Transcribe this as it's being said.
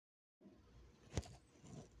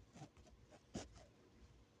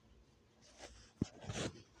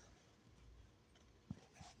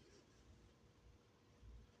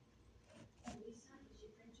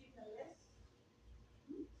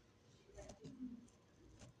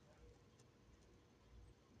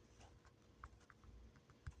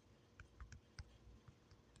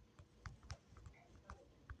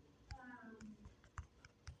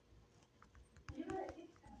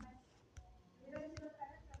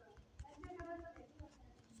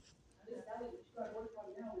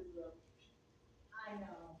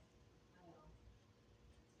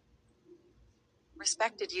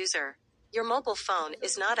respected user. Your mobile phone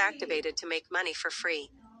is not activated to make money for free.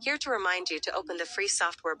 Here to remind you to open the free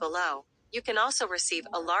software below. You can also receive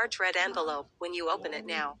a large red envelope when you open it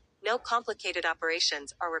now. No complicated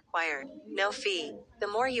operations are required. No fee. The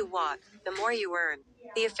more you walk, the more you earn.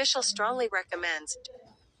 The official strongly recommends.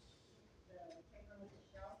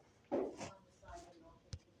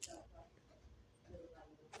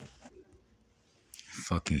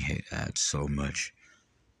 Fucking hate ads so much.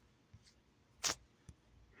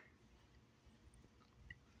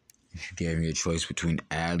 If you gave me a choice between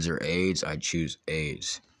ads or AIDS, I'd choose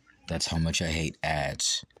AIDS. That's how much I hate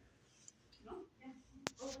ads.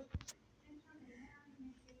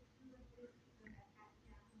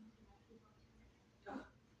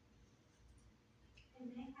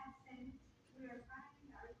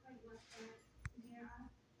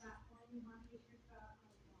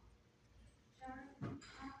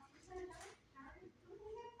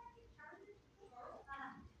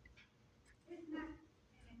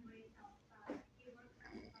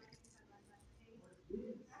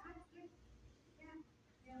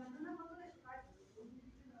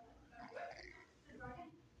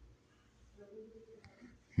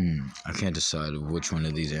 I can't decide which one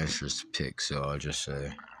of these answers to pick, so I'll just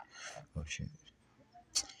say, oh shit.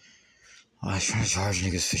 Oh, I was trying to charge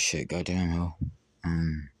niggas for shit, goddamn hell.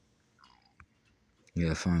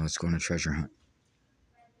 Yeah, fine, let's go on a treasure hunt.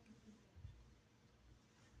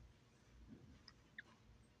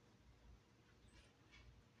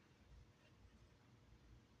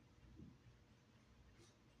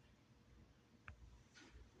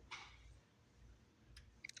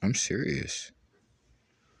 I'm serious.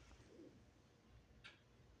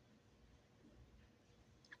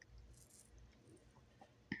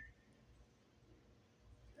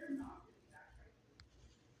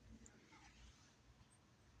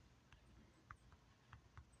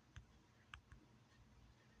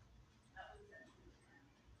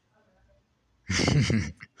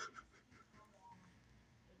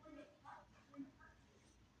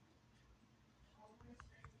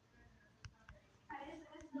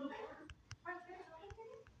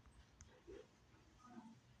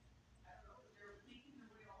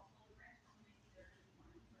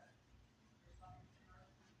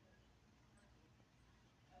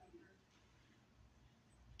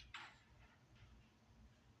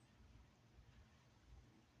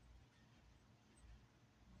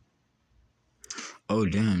 Oh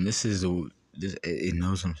damn, this is it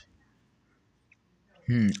knows I'm.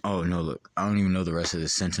 Oh no, look, I don't even know the rest of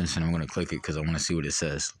this sentence, and I'm gonna click it because I want to see what it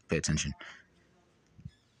says. Pay attention.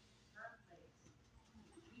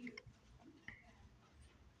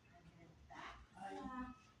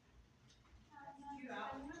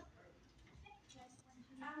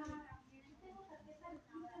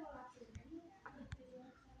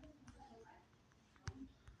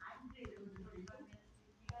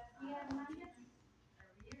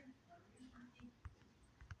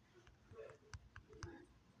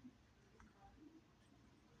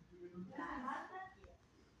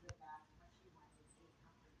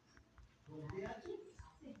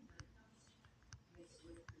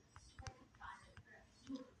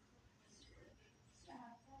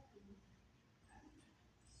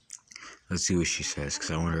 Let's see what she says, because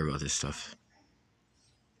I want to hear about this stuff.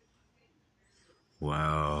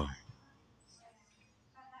 Wow.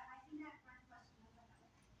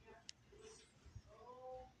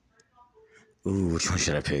 Ooh, which one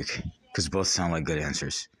should I pick? Because both sound like good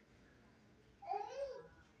answers.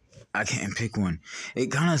 I can't pick one.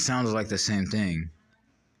 It kind of sounds like the same thing.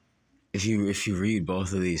 If you read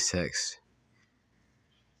both of these texts.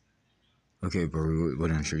 Okay, bro,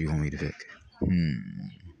 what answer you want me to pick?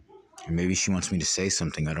 Maybe she wants me to say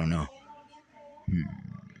something, I don't know.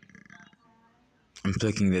 I'm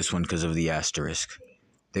picking this one because of the asterisk.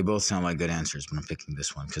 They both sound like good answers, but I'm picking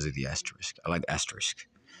this one because of the asterisk. I like asterisk.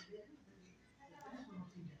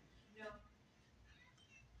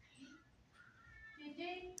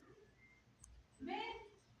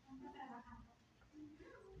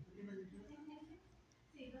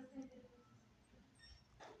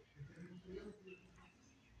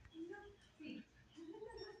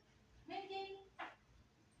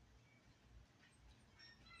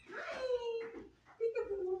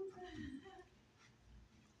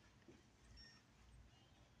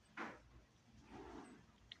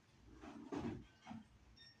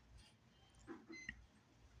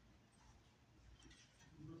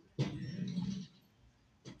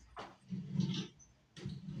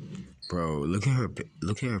 Bro, look at her.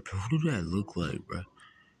 Look at her. Who do that look like, bro?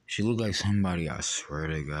 She look like somebody, I swear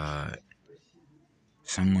to God.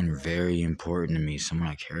 Someone very important to me. Someone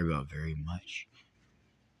I care about very much.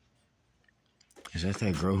 Is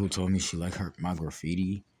that girl who told me she liked my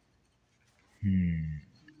graffiti?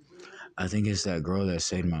 I think it's that girl that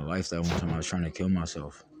saved my life that one time I was trying to kill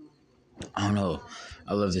myself. I don't know.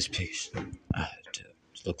 I love this picture.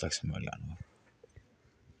 It looked like somebody I know.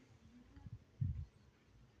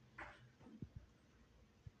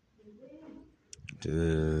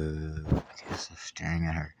 Dude, I guess I'm staring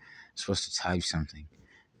at her. I'm supposed to type something.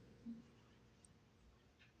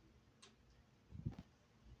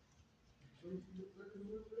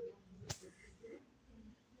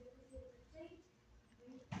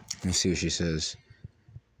 Let's see what she says.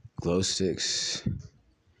 Glow sticks.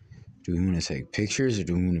 Do we want to take pictures or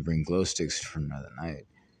do we want to bring glow sticks for another night?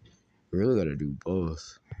 We really gotta do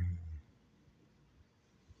both.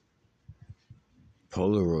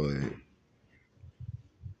 Polaroid.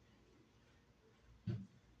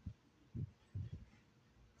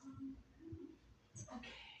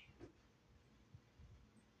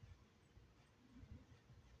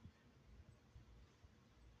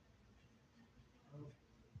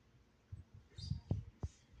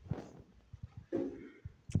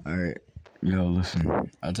 Alright. Yo, listen.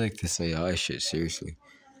 I take this AI shit seriously.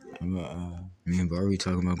 Me and Barbie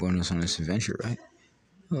talking about going on this adventure, right?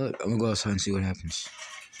 Look, I'm gonna go outside and see what happens.